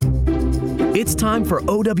It's time for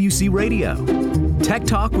OWC Radio. Tech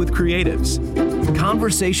Talk with Creatives.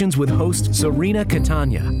 Conversations with host Serena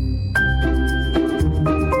Catania.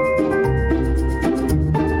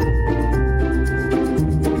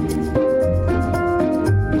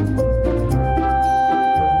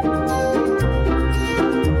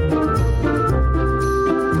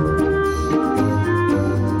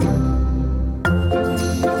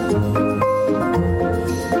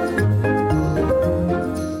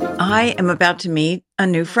 I am about to meet a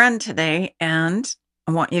new friend today, and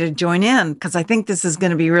I want you to join in because I think this is going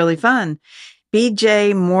to be really fun.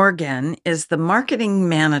 BJ Morgan is the marketing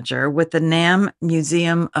manager with the NAMM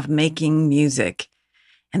Museum of Making Music,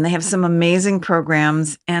 and they have some amazing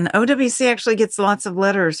programs. And OWC actually gets lots of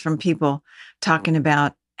letters from people talking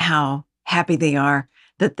about how happy they are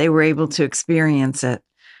that they were able to experience it,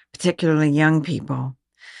 particularly young people.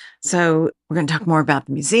 So we're going to talk more about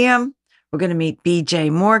the museum. We're going to meet BJ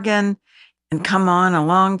Morgan and come on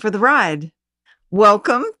along for the ride.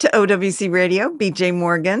 Welcome to OWC Radio, BJ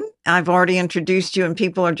Morgan. I've already introduced you and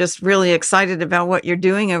people are just really excited about what you're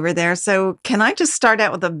doing over there. So can I just start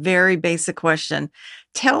out with a very basic question?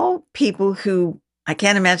 Tell people who, I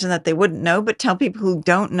can't imagine that they wouldn't know, but tell people who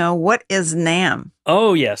don't know, what is NAMM?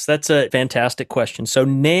 Oh, yes, that's a fantastic question. So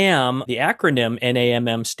NAMM, the acronym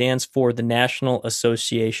NAMM, stands for the National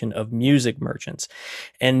Association of Music Merchants.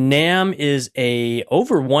 And NAMM is a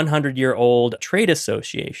over 100-year-old trade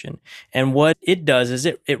association. And what it does is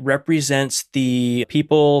it represents the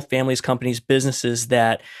people, families, companies, businesses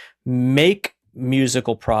that make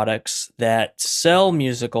musical products, that sell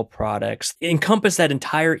musical products, encompass that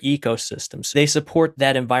entire ecosystem. So they support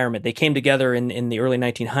that environment. They came together in the early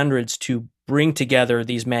 1900s to bring together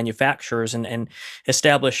these manufacturers and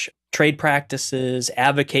establish trade practices,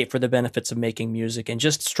 advocate for the benefits of making music, and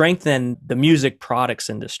just strengthen the music products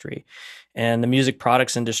industry. And the music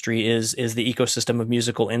products industry is the ecosystem of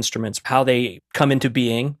musical instruments, how they come into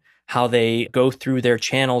being, how they go through their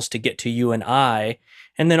channels to get to you and I.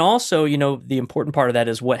 And then also, the important part of that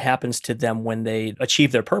is what happens to them when they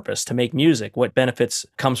achieve their purpose to make music, what benefits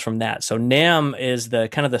comes from that. So NAMM is the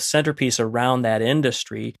kind of the centerpiece around that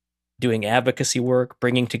industry, doing advocacy work,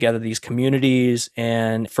 bringing together these communities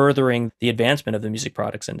and furthering the advancement of the music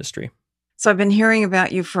products industry. So I've been hearing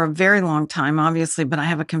about you for a very long time, obviously, but I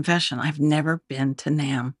have a confession. I've never been to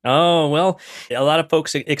NAMM. Oh, well, a lot of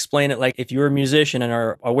folks explain it like if you're a musician and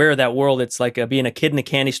are aware of that world, it's like being a kid in a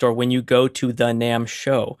candy store when you go to the NAMM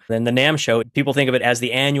show. Then the NAMM show, people think of it as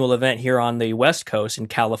the annual event here on the West Coast in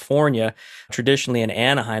California, traditionally in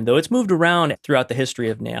Anaheim, though it's moved around throughout the history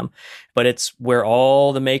of NAMM. But it's where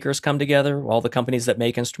all the makers come together, all the companies that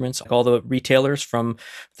make instruments, all the retailers, from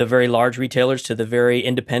the very large retailers to the very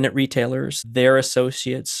independent retailers, their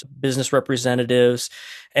associates, business representatives,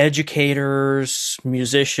 educators,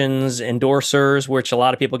 musicians, endorsers, which a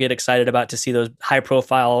lot of people get excited about to see those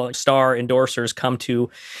high-profile star endorsers come to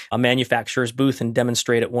a manufacturer's booth and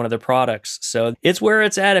demonstrate at one of their products. So it's where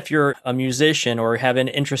it's at if you're a musician or have an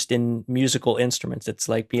interest in musical instruments. It's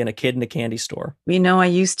like being a kid in a candy store. I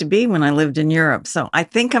used to be when I lived in Europe. So I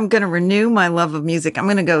think I'm going to renew my love of music. I'm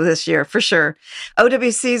going to go this year for sure.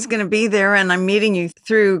 OWC is going to be there, and I'm meeting you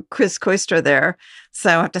through Chris Koistra there.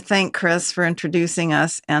 So I have to thank Chris for introducing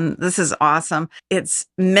us. And this is awesome. It's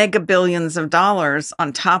mega billions of dollars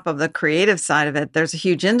on top of the creative side of it. There's a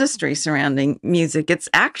huge industry surrounding music. It's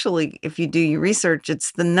actually, if you do your research,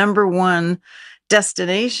 it's the number one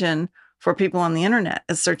destination for people on the internet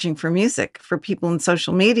is searching for music. For people in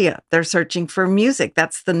social media, they're searching for music.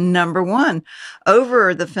 That's the number one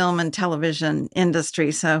over the film and television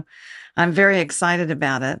industry. So I'm very excited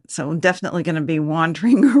about it. So I'm definitely going to be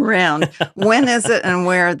wandering around. When is it and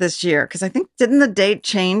where this year? Because I think, didn't the date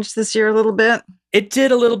change this year a little bit? It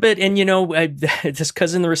did a little bit. And, just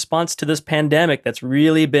because in the response to this pandemic, that's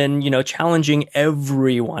really been, challenging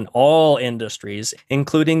everyone, all industries,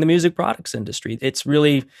 including the music products industry. It's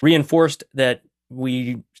really reinforced that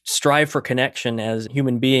we strive for connection as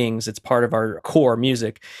human beings. It's part of our core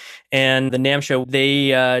music. And the NAMM show,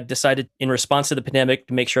 they decided in response to the pandemic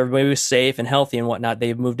to make sure everybody was safe and healthy and whatnot.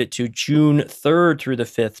 They've moved it to June 3rd through the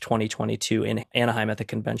 5th, 2022 in Anaheim at the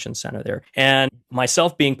convention center there. And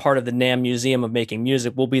myself being part of the NAMM Museum of Making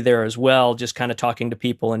Music, will be there as well, just kind of talking to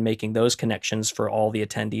people and making those connections for all the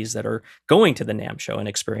attendees that are going to the NAMM show and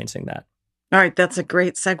experiencing that. All right, that's a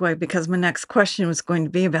great segue because my next question was going to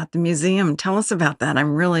be about the museum. Tell us about that.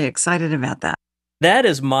 I'm really excited about that. That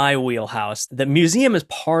is my wheelhouse. The museum is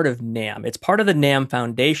part of NAMM. It's part of the NAMM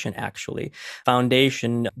Foundation, actually.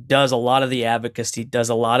 Foundation does a lot of the advocacy, does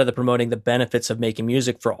a lot of the promoting the benefits of making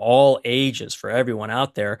music for all ages, for everyone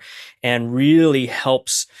out there, and really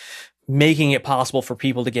helps making it possible for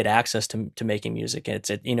people to get access to making music. It's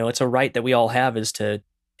a right that we all have, is to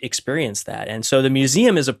experience that. And so the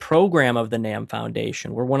museum is a program of the NAMM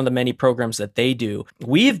Foundation. We're one of the many programs that they do.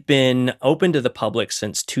 We've been open to the public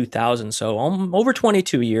since 2000, so over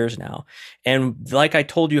 22 years now. And like I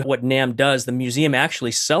told you, what NAMM does, the museum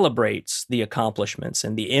actually celebrates the accomplishments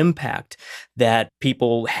and the impact that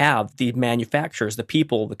people have, the manufacturers, the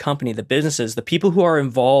people, the company, the businesses, the people who are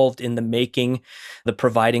involved in the making, the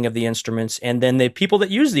providing of the instruments, and then the people that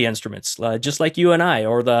use the instruments, just like you and I,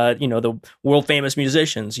 or the world famous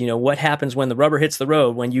musicians. What happens when the rubber hits the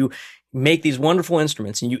road, when you make these wonderful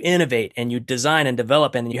instruments and you innovate and you design and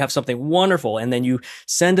develop and you have something wonderful and then you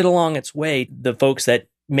send it along its way. The folks that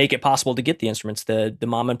make it possible to get the instruments, the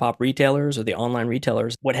mom and pop retailers or the online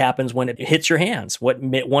retailers, what happens when it hits your hands, what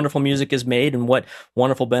wonderful music is made and what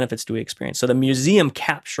wonderful benefits do we experience. So the museum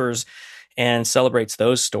captures and celebrates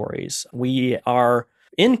those stories. We are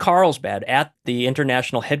in Carlsbad at the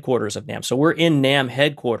international headquarters of NAMM. So we're in NAMM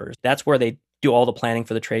headquarters. That's where they do all the planning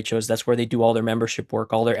for the trade shows. That's where they do all their membership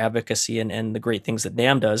work, all their advocacy, and the great things that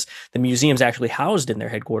NAMM does. The museum's actually housed in their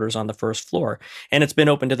headquarters on the first floor. And it's been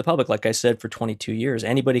open to the public, like I said, for 22 years.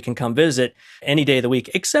 Anybody can come visit any day of the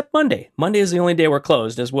week, except Monday. Monday is the only day we're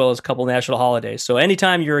closed, as well as a couple national holidays. So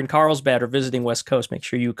anytime you're in Carlsbad or visiting West Coast, make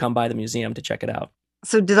sure you come by the museum to check it out.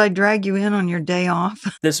 So did I drag you in on your day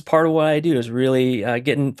off? This is part of what I do, is really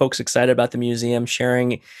getting folks excited about the museum,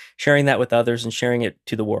 sharing that with others and sharing it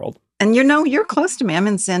to the world. And you're close to me. I'm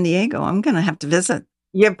in San Diego. I'm going to have to visit.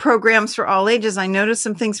 You have programs for all ages. I noticed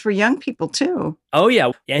some things for young people too. Oh yeah,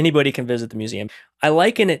 anybody can visit the museum. I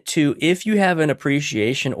liken it to, if you have an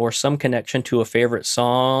appreciation or some connection to a favorite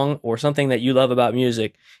song or something that you love about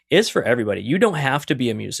music, it's for everybody. You don't have to be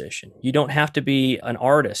a musician. You don't have to be an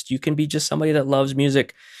artist. You can be just somebody that loves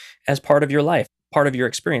music as part of your life, part of your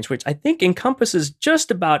experience, which I think encompasses just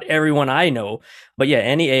about everyone I know. But yeah,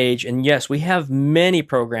 any age. And yes, we have many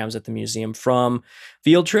programs at the museum, from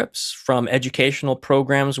field trips, from educational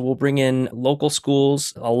programs. We'll bring in local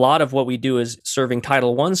schools. A lot of what we do is serving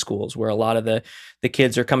Title I schools, where a lot of the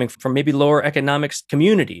kids are coming from maybe lower economics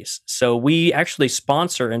communities. So we actually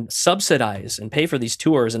sponsor and subsidize and pay for these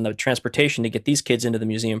tours and the transportation to get these kids into the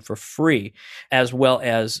museum for free, as well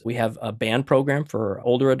as we have a band program for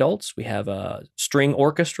older adults. We have a string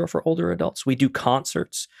orchestra for older adults. We do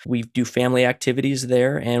concerts. We do family activities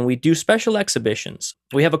there, and we do special exhibitions.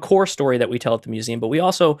 We have a core story that we tell at the museum, but we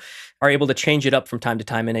also are able to change it up from time to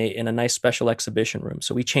time in a nice special exhibition room.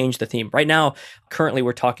 So we change the theme. Right now, currently,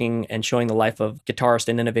 we're talking and showing the life of guitarist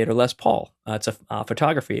and innovator Les Paul. It's a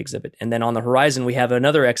photography exhibit. And then on the horizon, we have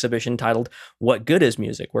another exhibition titled What Good Is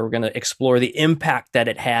Music, where we're going to explore the impact that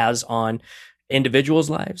it has on individuals'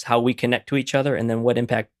 lives, how we connect to each other, and then what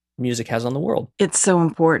impact music has on the world. It's so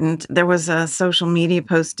important. There was a social media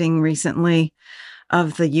posting recently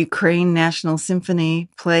of the Ukraine National Symphony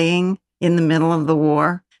playing in the middle of the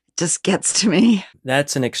war. It just gets to me.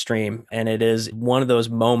 That's an extreme. And it is one of those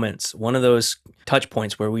moments, one of those touch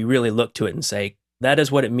points where we really look to it and say, that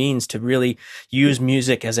is what it means to really use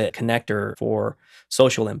music as a connector for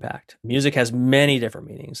social impact. Music has many different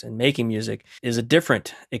meanings, and making music is a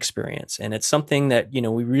different experience. And it's something that,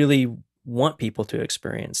 we really want people to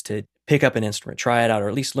experience, to pick up an instrument, try it out, or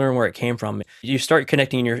at least learn where it came from. You start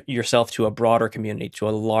connecting yourself to a broader community, to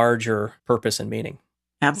a larger purpose and meaning.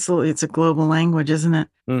 Absolutely. It's a global language, isn't it?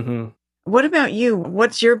 Mm-hmm. What about you?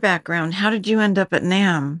 What's your background? How did you end up at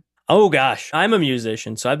NAMM? Oh, gosh. I'm a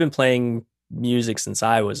musician. So I've been playing music since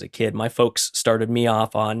I was a kid. My folks started me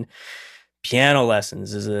off on piano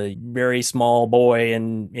lessons as a very small boy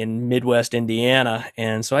in Midwest Indiana.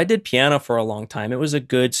 And so I did piano for a long time. It was a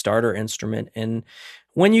good starter instrument. And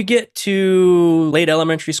when you get to late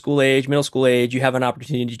elementary school age, middle school age, you have an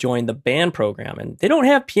opportunity to join the band program. And they don't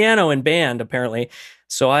have piano in band, apparently.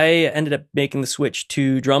 So I ended up making the switch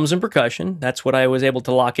to drums and percussion. That's what I was able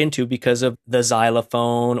to lock into because of the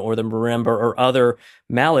xylophone or the marimba or other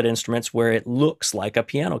mallet instruments where it looks like a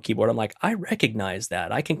piano keyboard. I'm like, I recognize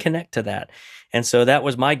that. I can connect to that. And so that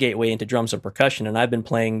was my gateway into drums and percussion. And I've been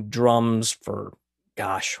playing drums for,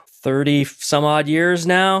 30 some odd years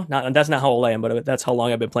now. That's not how old I am, but that's how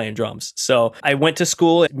long I've been playing drums. So I went to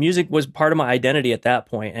school. Music was part of my identity at that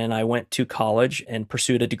point, and I went to college and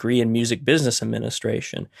pursued a degree in music business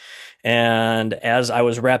administration. And as I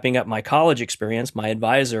was wrapping up my college experience, my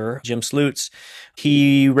advisor, Jim Slutz,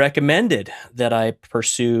 he recommended that I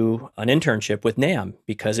pursue an internship with NAMM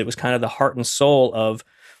because it was kind of the heart and soul of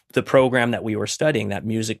the program that we were studying, that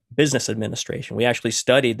music business administration. We actually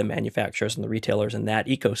studied the manufacturers and the retailers in that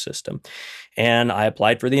ecosystem. And I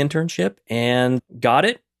applied for the internship and got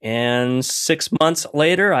it. And 6 months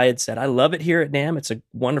later, I had said, I love it here at NAMM. It's a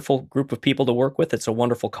wonderful group of people to work with. It's a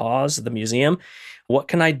wonderful cause, the museum. What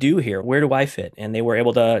can I do here? Where do I fit? And they were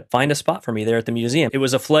able to find a spot for me there at the museum. It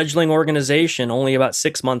was a fledgling organization, only about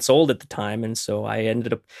 6 months old at the time. And so I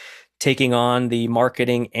ended up taking on the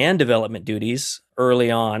marketing and development duties early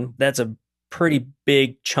on. That's a pretty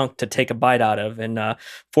big chunk to take a bite out of. And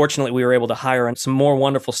fortunately, we were able to hire some more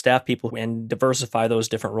wonderful staff people and diversify those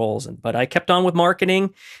different roles. But I kept on with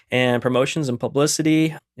marketing and promotions and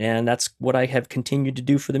publicity. And that's what I have continued to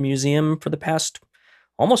do for the museum for the past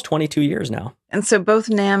almost 22 years now. And so both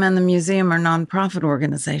NAMM and the museum are nonprofit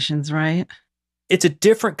organizations, right? It's a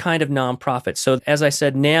different kind of nonprofit. So as I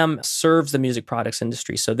said, NAMM serves the music products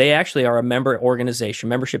industry. So they actually are a member organization,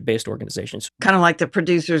 membership-based organizations. Kind of like the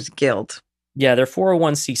Producers Guild. Yeah, they're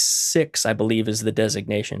 401c6, I believe, is the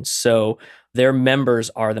designation. So their members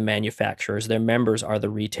are the manufacturers, their members are the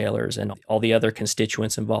retailers, and all the other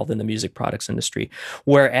constituents involved in the music products industry.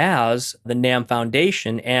 Whereas the NAMM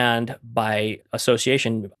Foundation, and by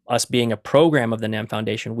association, us being a program of the NAMM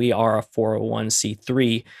Foundation, we are a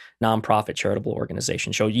 401c3 nonprofit charitable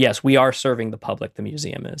organization. So yes, we are serving the public, the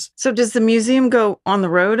museum is. So does the museum go on the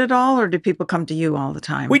road at all, or do people come to you all the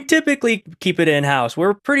time? We typically keep it in-house. We're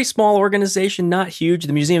a pretty small organization, not huge.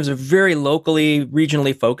 The museum is a very locally,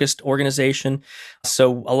 regionally focused organization.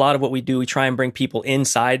 So a lot of what we do, we try and bring people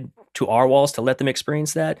inside to our walls to let them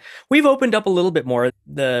experience that. We've opened up a little bit more.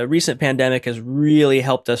 The recent pandemic has really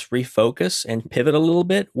helped us refocus and pivot a little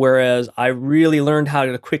bit, whereas I really learned how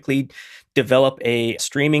to quickly develop a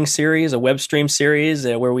streaming series, a web stream series,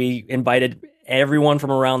 where we invited everyone from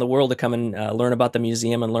around the world to come and learn about the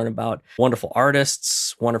museum and learn about wonderful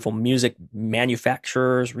artists, wonderful music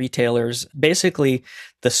manufacturers, retailers, basically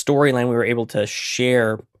the storyline we were able to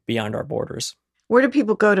share beyond our borders. Where do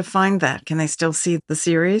people go to find that? Can they still see the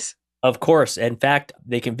series? Of course. In fact,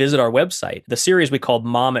 they can visit our website. The series we called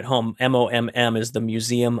Mom at Home, MOMM, is the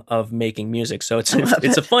Museum of Making Music. So it's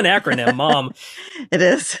a fun acronym, MOM. It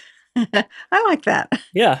is. I like that.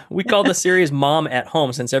 Yeah, we called the series Mom at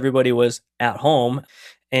Home since everybody was at home.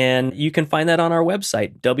 And you can find that on our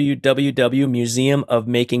website,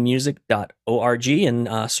 www.museumofmakingmusic.org,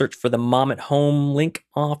 and search for the Mom at Home link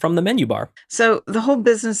from the menu bar. So the whole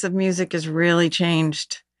business of music has really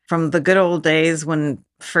changed from the good old days when,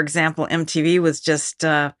 for example, MTV was just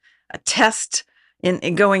a test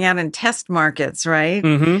in going out in test markets, right?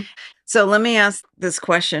 Mm-hmm. So let me ask this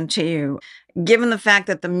question to you. Given the fact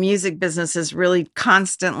that the music business is really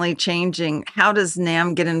constantly changing, how does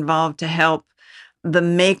NAMM get involved to help the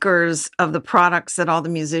makers of the products that all the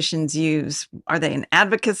musicians use? Are they an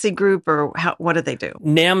advocacy group, or what do they do?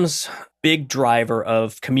 NAMM's big driver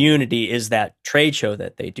of community is that trade show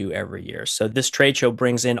that they do every year. So this trade show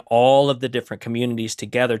brings in all of the different communities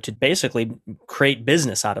together to basically create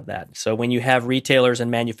business out of that. So when you have retailers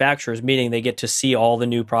and manufacturers meeting, they get to see all the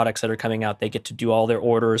new products that are coming out. They get to do all their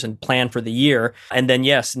orders and plan for the year. And then,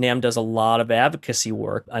 yes, NAMM does a lot of advocacy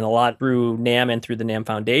work, and a lot through NAMM and through the NAMM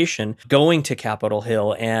Foundation, going to Capitol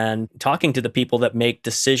Hill and talking to the people that make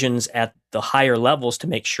decisions at the higher levels to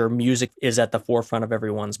make sure music is at the forefront of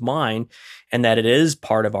everyone's mind, and that it is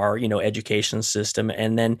part of our, education system.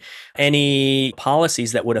 And then any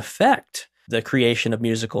policies that would affect the creation of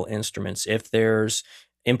musical instruments, if there's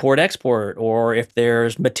import export, or if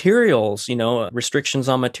there's materials, restrictions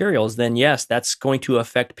on materials, then yes, that's going to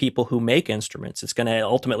affect people who make instruments. It's going to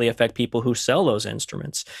ultimately affect people who sell those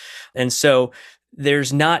instruments. And so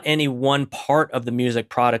there's not any one part of the music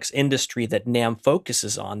products industry that NAMM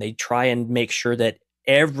focuses on. They try and make sure that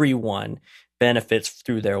everyone benefits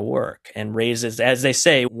through their work and raises, as they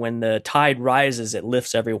say, when the tide rises, it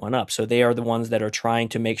lifts everyone up. So they are the ones that are trying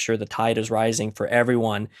to make sure the tide is rising for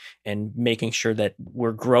everyone and making sure that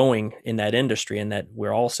we're growing in that industry and that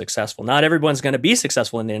we're all successful. Not everyone's going to be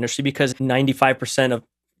successful in the industry, because 95% of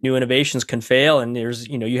new innovations can fail, and there's,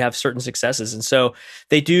 you have certain successes. And so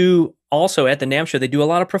they do also, at the NAMM show, they do a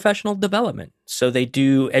lot of professional development. So they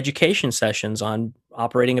do education sessions on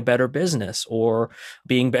operating a better business or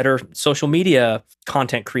being better social media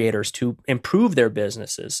content creators to improve their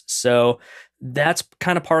businesses. So that's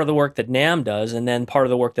kind of part of the work that NAMM does. And then part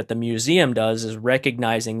of the work that the museum does is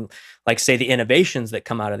recognizing, like, say, the innovations that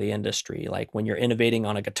come out of the industry, like when you're innovating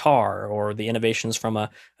on a guitar, or the innovations from an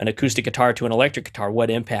acoustic guitar to an electric guitar,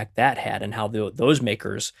 what impact that had, and how those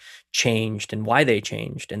makers changed and why they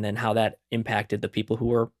changed, and then how that impacted the people who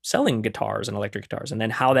were selling guitars and electric guitars, and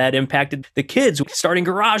then how that impacted the kids starting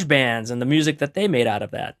garage bands and the music that they made out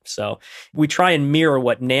of that. So we try and mirror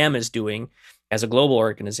what NAMM is doing as a global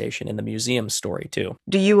organization in the museum story too.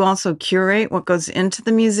 Do you also curate what goes into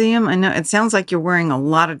the museum? I know it sounds like you're wearing a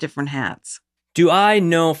lot of different hats. Do I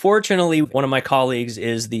know? Fortunately, one of my colleagues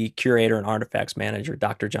is the curator and artifacts manager,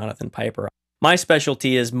 Dr. Jonathan Piper. My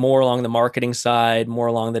specialty is more along the marketing side, more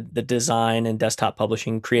along the design and desktop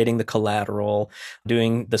publishing, creating the collateral,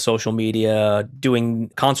 doing the social media, doing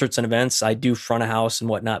concerts and events. I do front of house and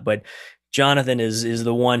whatnot, but Jonathan is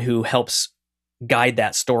the one who helps guide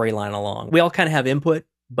that storyline along. We all kind of have input,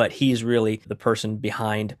 but he's really the person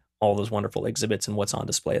behind all those wonderful exhibits and what's on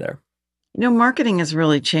display there. Marketing has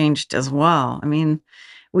really changed as well. I mean,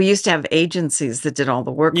 we used to have agencies that did all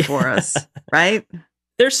the work for us, right?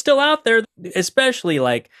 They're still out there, especially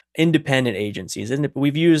like independent agencies. And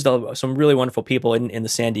we've used some really wonderful people in the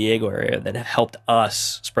San Diego area that have helped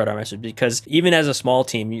us spread our message, because even as a small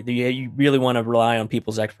team, you really want to rely on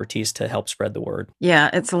people's expertise to help spread the word.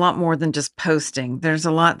 Yeah, it's a lot more than just posting. There's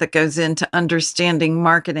a lot that goes into understanding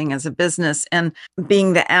marketing as a business and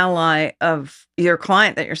being the ally of your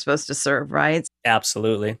client that you're supposed to serve, right?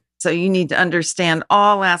 Absolutely. So you need to understand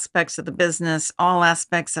all aspects of the business, all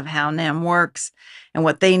aspects of how NAMM works and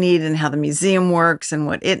what they need and how the museum works and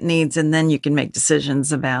what it needs. And then you can make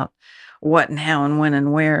decisions about what and how and when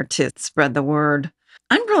and where to spread the word.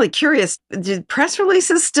 I'm really curious. Did press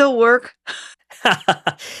releases still work?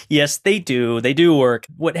 Yes, they do. They do work.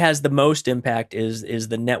 What has the most impact is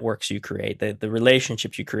the networks you create, the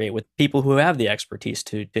relationships you create with people who have the expertise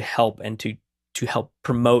to help and to help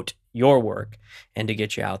promote your work and to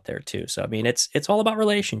get you out there too. So, I mean, it's all about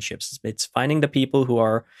relationships. It's finding the people who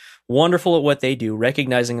are wonderful at what they do,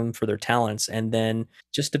 recognizing them for their talents, and then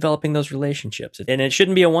just developing those relationships. And it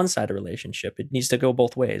shouldn't be a one-sided relationship. It needs to go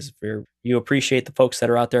both ways. If you appreciate the folks that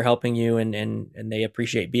are out there helping you and they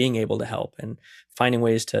appreciate being able to help and finding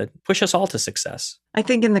ways to push us all to success. I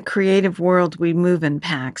think in the creative world, we move in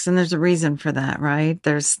packs, and there's a reason for that, right?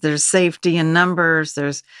 There's safety in numbers.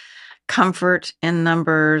 There's comfort in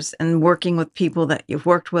numbers and working with people that you've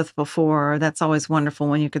worked with before. That's always wonderful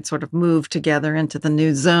when you could sort of move together into the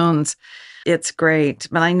new zones. It's great.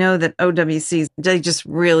 But I know that OWC, they just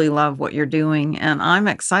really love what you're doing. And I'm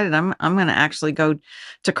excited. I'm going to actually go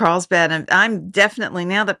to Carlsbad. And I'm definitely,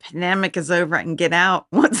 now the pandemic is over, I can get out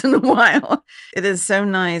once in a while. It is so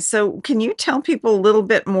nice. So can you tell people a little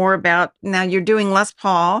bit more about, now you're doing Les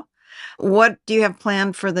Paul. What do you have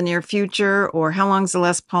planned for the near future, or how long is the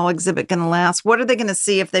Les Paul exhibit going to last? What are they going to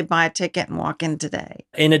see if they buy a ticket and walk in today?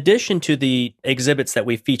 In addition to the exhibits that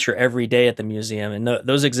we feature every day at the museum, and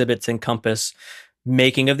those exhibits encompass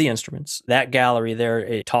making of the instruments. That gallery there,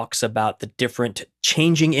 it talks about the different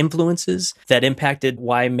changing influences that impacted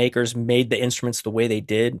why makers made the instruments the way they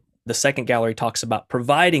did. The second gallery talks about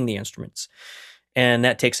providing the instruments. And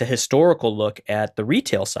that takes a historical look at the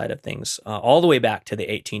retail side of things, all the way back to the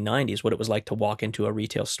 1890s, what it was like to walk into a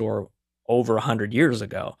retail store over 100 years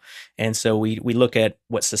ago. And so we look at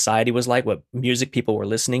what society was like, what music people were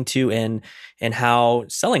listening to, and how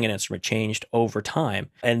selling an instrument changed over time.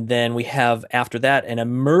 And then we have, after that, an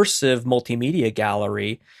immersive multimedia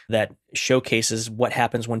gallery that showcases what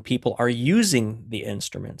happens when people are using the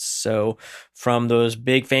instruments. So from those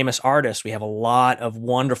big famous artists, we have a lot of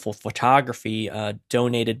wonderful photography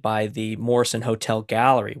donated by the Morrison Hotel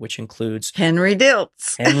Gallery, which includes Henry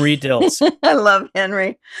Diltz. Henry Diltz. I love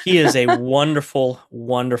Henry. He is a wonderful,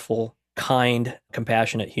 wonderful, kind,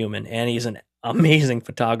 compassionate human, and he's an amazing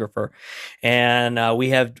photographer. And we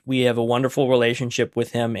have a wonderful relationship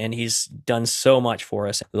with him, and he's done so much for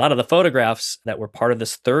us. A lot of the photographs that were part of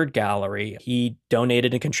this third gallery, he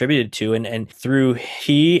donated and contributed to, and through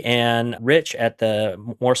he and Rich at the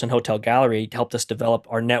Morrison Hotel Gallery helped us develop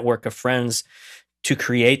our network of friends to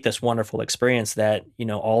create this wonderful experience that,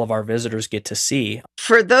 all of our visitors get to see.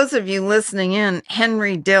 For those of you listening in,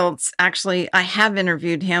 Henry Diltz, actually, I have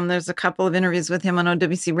interviewed him. There's a couple of interviews with him on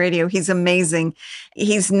OWC Radio. He's amazing.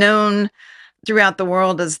 He's known throughout the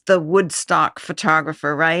world as the Woodstock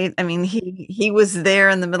photographer, right? I mean, he was there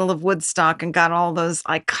in the middle of Woodstock and got all those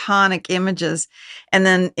iconic images. And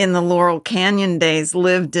then in the Laurel Canyon days,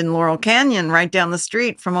 lived in Laurel Canyon right down the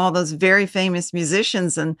street from all those very famous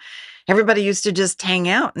musicians. And everybody used to just hang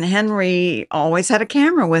out, and Henry always had a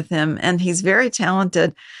camera with him, and he's very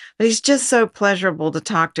talented, but he's just so pleasurable to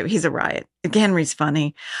talk to. He's a riot. Henry's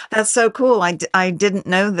funny. That's so cool. I didn't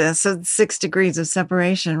know this. So 6 degrees of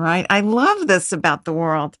separation, right? I love this about the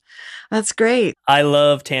world. That's great. I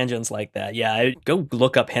love tangents like that. Yeah, go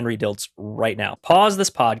look up Henry Diltz right now. Pause this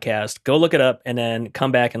podcast, go look it up, and then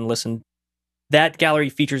come back and listen. That gallery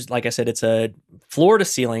features, like I said, it's a floor to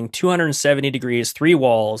ceiling, 270 degrees, 3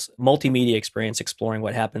 walls, multimedia experience exploring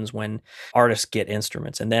what happens when artists get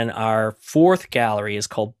instruments. And then our fourth gallery is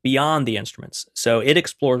called Beyond the Instruments. So it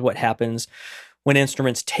explores what happens when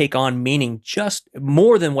instruments take on meaning just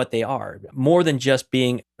more than what they are, more than just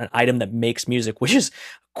being an item that makes music, which is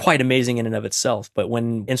quite amazing in and of itself. But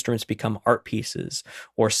when instruments become art pieces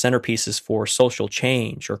or centerpieces for social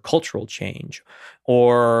change or cultural change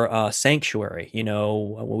or sanctuary,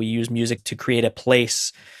 we use music to create a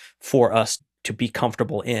place for us to be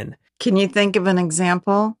comfortable in. Can you think of an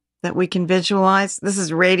example that we can visualize? This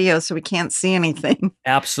is radio, so we can't see anything.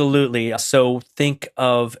 Absolutely. So think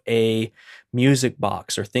of a music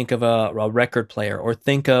box, or think of a record player, or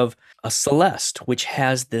think of a Celeste, which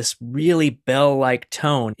has this really bell-like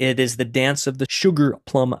tone. It is the dance of the sugar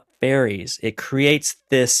plum fairies. It creates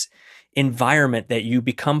this environment that you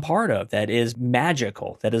become part of that is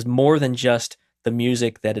magical, that is more than just the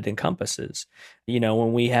music that it encompasses.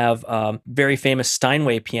 When we have very famous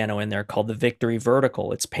Steinway piano in there called the Victory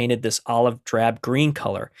Vertical, it's painted this olive drab green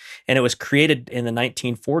color. And it was created in the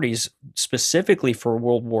 1940s specifically for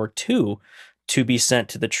World War II to be sent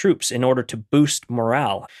to the troops in order to boost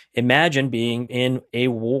morale. Imagine being in a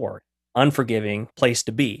war, unforgiving place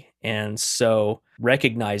to be. And so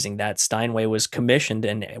recognizing that, Steinway was commissioned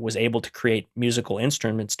and was able to create musical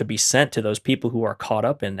instruments to be sent to those people who are caught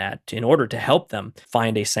up in that in order to help them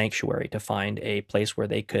find a sanctuary, to find a place where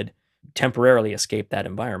they could temporarily escape that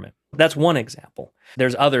environment. That's one example.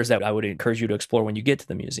 There's others that I would encourage you to explore when you get to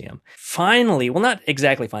the museum. Finally, well, not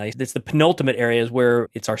exactly finally, it's the penultimate areas where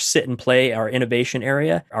it's our sit and play, our innovation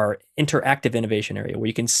area, our interactive innovation area, where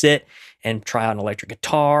you can sit and try out an electric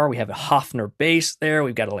guitar. We have a Hofner bass there.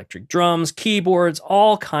 We've got electric drums, keyboards,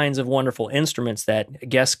 all kinds of wonderful instruments that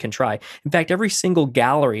guests can try. In fact, every single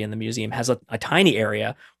gallery in the museum has a tiny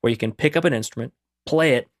area where you can pick up an instrument,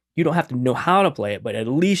 play it. You don't have to know how to play it, but at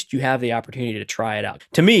least you have the opportunity to try it out.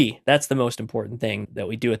 To me, that's the most important thing that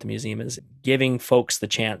we do at the museum, is giving folks the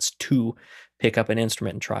chance to pick up an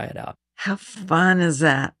instrument and try it out. How fun is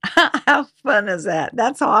that? How fun is that?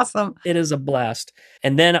 That's awesome. It is a blast.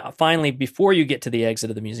 And then finally, before you get to the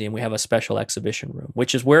exit of the museum, we have a special exhibition room,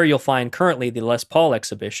 which is where you'll find currently the Les Paul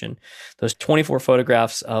exhibition, those 24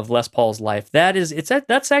 photographs of Les Paul's life.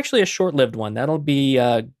 That's actually a short-lived one. That'll be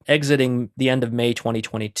exiting the end of May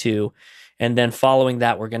 2022. And then following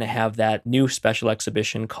that, we're going to have that new special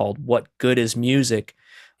exhibition called What Good is Music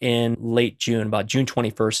in late June. About June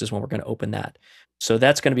 21st is when we're going to open that. So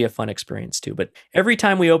that's going to be a fun experience too. But every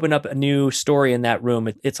time we open up a new story in that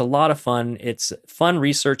room, it's a lot of fun. It's fun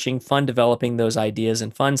researching, fun developing those ideas,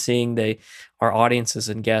 and fun seeing our audiences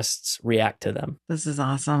and guests react to them. This is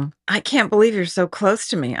awesome. I can't believe you're so close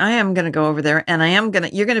to me. I am going to go over there, and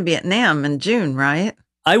you're going to be at NAMM in June, right?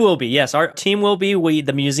 I will be, yes. Our team will be.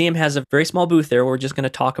 The museum has a very small booth there. We're just going to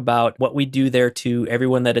talk about what we do there to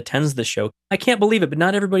everyone that attends the show. I can't believe it, but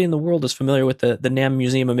not everybody in the world is familiar with the NAMM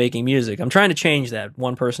Museum of Making Music. I'm trying to change that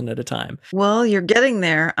one person at a time. Well, you're getting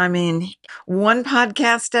there. I mean, one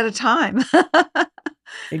podcast at a time.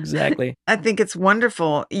 Exactly. I think it's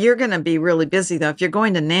wonderful. You're going to be really busy, though. If you're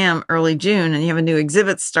going to NAMM early June and you have a new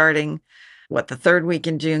exhibit starting, the third week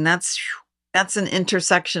in June, that's an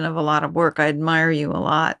intersection of a lot of work. I admire you a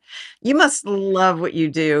lot. You must love what you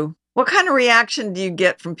do. What kind of reaction do you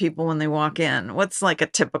get from people when they walk in? What's like a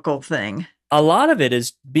typical thing? A lot of it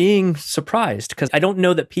is being surprised, because I don't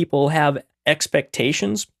know that people have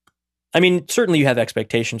expectations. I mean, certainly you have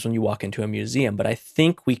expectations when you walk into a museum, but I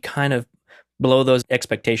think we kind of blow those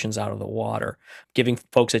expectations out of the water, giving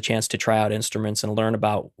folks a chance to try out instruments and learn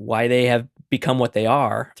about why they have become what they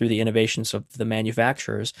are through the innovations of the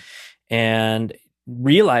manufacturers, and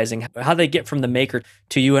realizing how they get from the maker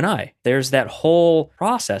to you and I. There's that whole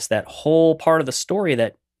process, that whole part of the story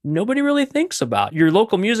that nobody really thinks about. Your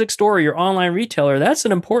local music store or your online retailer, that's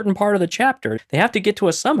an important part of the chapter. They have to get to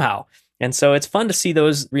us somehow. And so it's fun to see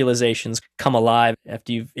those realizations come alive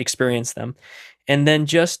after you've experienced them. And then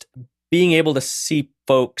just being able to see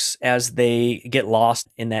folks as they get lost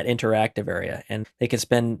in that interactive area, and they can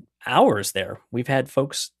spend hours there. We've had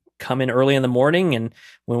folks come in early in the morning, and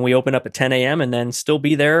when we open up at 10 a.m. and then still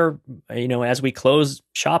be there, as we close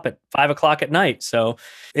shop at 5 o'clock at night. So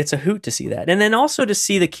it's a hoot to see that. And then also to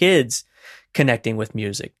see the kids connecting with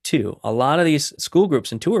music too. A lot of these school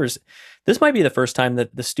groups and tours, this might be the first time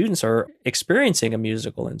that the students are experiencing a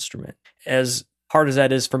musical instrument. As hard as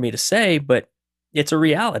that is for me to say, but it's a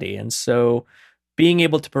reality. And so being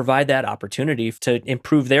able to provide that opportunity to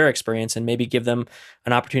improve their experience and maybe give them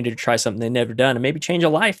an opportunity to try something they've never done and maybe change a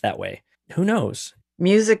life that way. Who knows?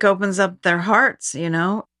 Music opens up their hearts,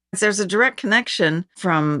 There's a direct connection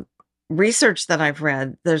from research that I've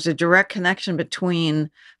read, there's a direct connection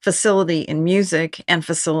between facility in music and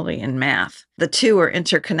facility in math. The two are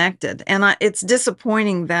interconnected. And it's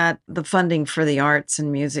disappointing that the funding for the arts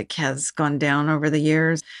and music has gone down over the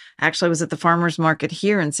years. Actually, I was at the farmers market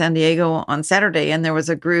here in San Diego on Saturday, and there was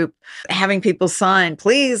a group having people sign,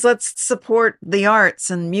 please, let's support the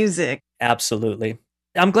arts and music. Absolutely.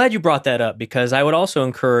 I'm glad you brought that up, because I would also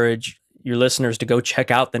encourage your listeners to go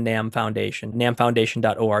check out the NAMM Foundation,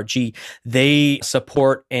 namfoundation.org. They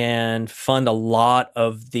support and fund a lot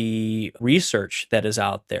of the research that is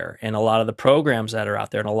out there, and a lot of the programs that are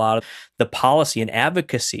out there, and a lot of the policy and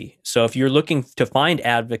advocacy. So if you're looking to find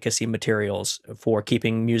advocacy materials for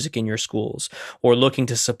keeping music in your schools, or looking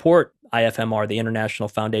to support IFMR, the International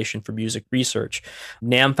Foundation for Music Research,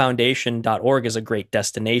 namfoundation.org is a great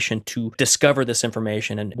destination to discover this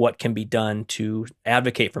information and what can be done to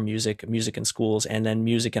advocate for music in schools, and then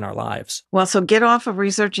music in our lives. Well, so get off of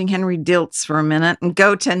researching Henry Diltz for a minute and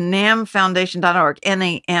go to namfoundation.org,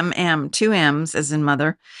 N-A-M-M, 2 M's as in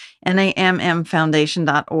mother,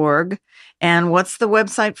 NAMMfoundation.org. And what's the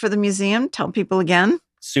website for the museum? Tell people again.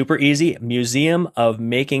 Super easy,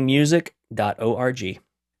 museumofmakingmusic.org.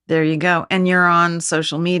 There you go. And you're on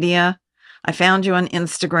social media. I found you on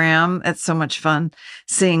Instagram. It's so much fun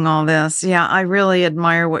seeing all this. Yeah, I really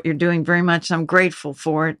admire what you're doing very much. I'm grateful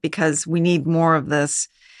for it, because we need more of this.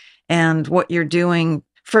 And what you're doing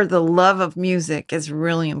for the love of music is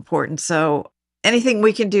really important. So anything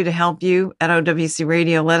we can do to help you at OWC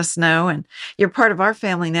Radio, let us know. And you're part of our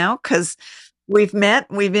family now, because we've met,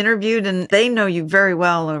 we've interviewed, and they know you very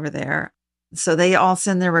well over there. So they all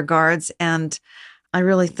send their regards. And I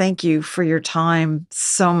really thank you for your time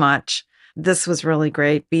so much. This was really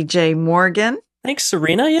great. BJ Morgan. Thanks,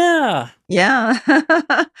 Serena. Yeah. Yeah.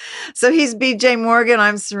 So he's BJ Morgan.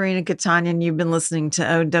 I'm Serena Catania, and you've been listening to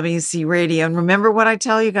OWC Radio. And remember what I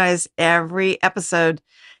tell you guys every episode: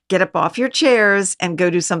 get up off your chairs and go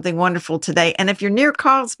do something wonderful today. And if you're near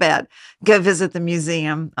Carlsbad, go visit the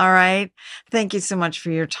museum. All right. Thank you so much for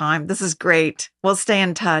your time. This is great. We'll stay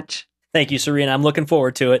in touch. Thank you, Serena. I'm looking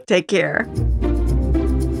forward to it. Take care.